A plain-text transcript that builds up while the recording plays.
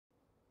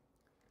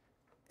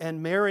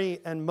And Mary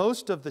and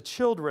most of the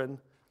children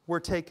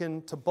were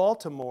taken to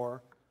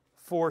Baltimore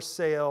for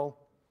sale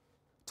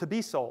to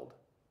be sold.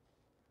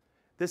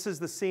 This is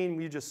the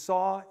scene you just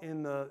saw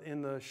in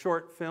the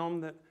short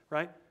film,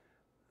 right?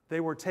 They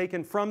were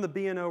taken from the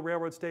B&O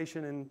railroad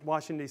station in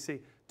Washington, D.C.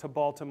 to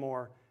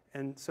Baltimore.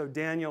 And so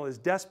Daniel is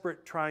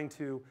desperate, trying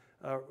to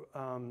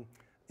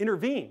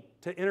intervene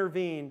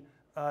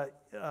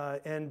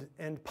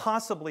and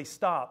possibly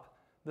stop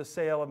the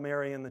sale of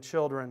Mary and the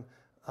children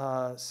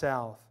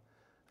south.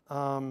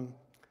 And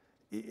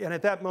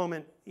at that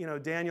moment,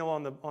 Daniel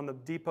on the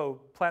depot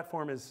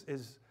platform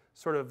is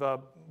sort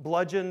of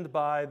bludgeoned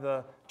by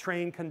the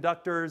train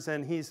conductors,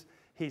 and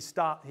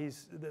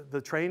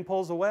the train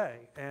pulls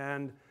away.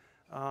 And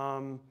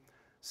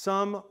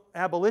some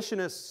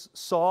abolitionists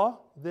saw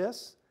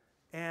this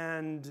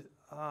and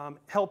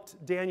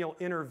helped Daniel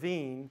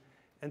intervene.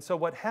 And so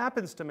what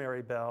happens to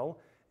Mary Bell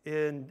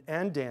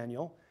and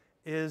Daniel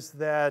is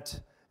that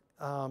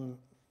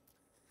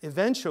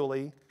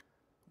eventually,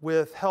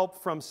 with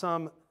help from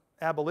some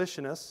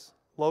abolitionists,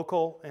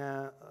 local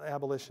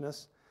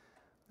abolitionists,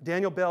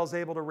 Daniel Bell is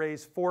able to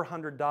raise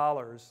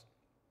 $400,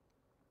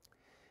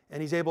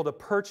 and he's able to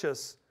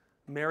purchase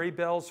Mary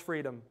Bell's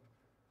freedom,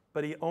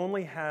 but he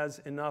only has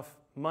enough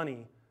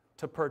money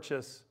to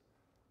purchase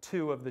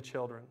 2 of the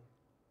children.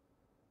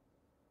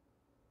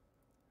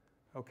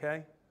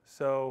 Okay?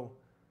 So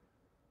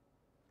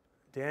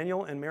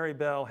Daniel and Mary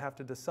Bell have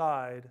to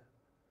decide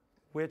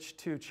which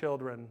 2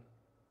 children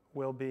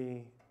will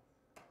be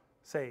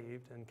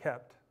saved and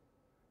kept,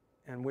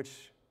 and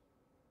which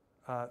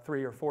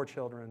 3 or 4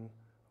 children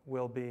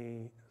will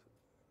be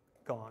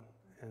gone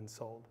and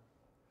sold.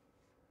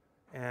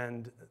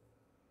 And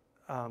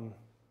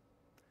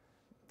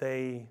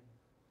they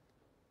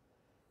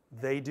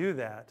do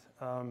that.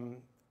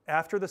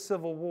 After the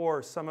Civil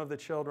War, some of the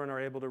children are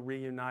able to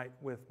reunite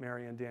with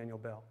Mary and Daniel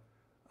Bell.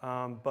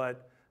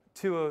 But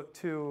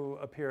 2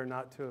 appear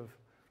not to have,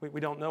 we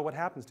don't know what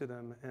happens to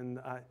them, and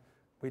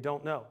we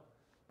don't know.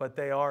 But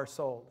they are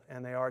sold,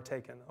 and they are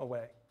taken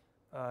away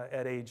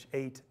at age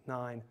 8,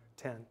 9,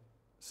 10.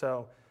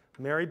 So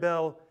Mary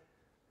Bell,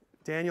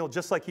 Daniel,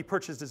 just like he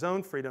purchased his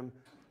own freedom,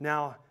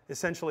 now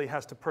essentially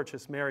has to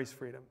purchase Mary's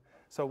freedom.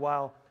 So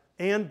while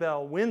Ann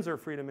Bell wins her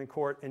freedom in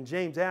court and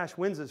James Ash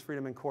wins his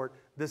freedom in court,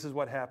 this is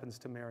what happens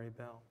to Mary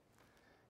Bell.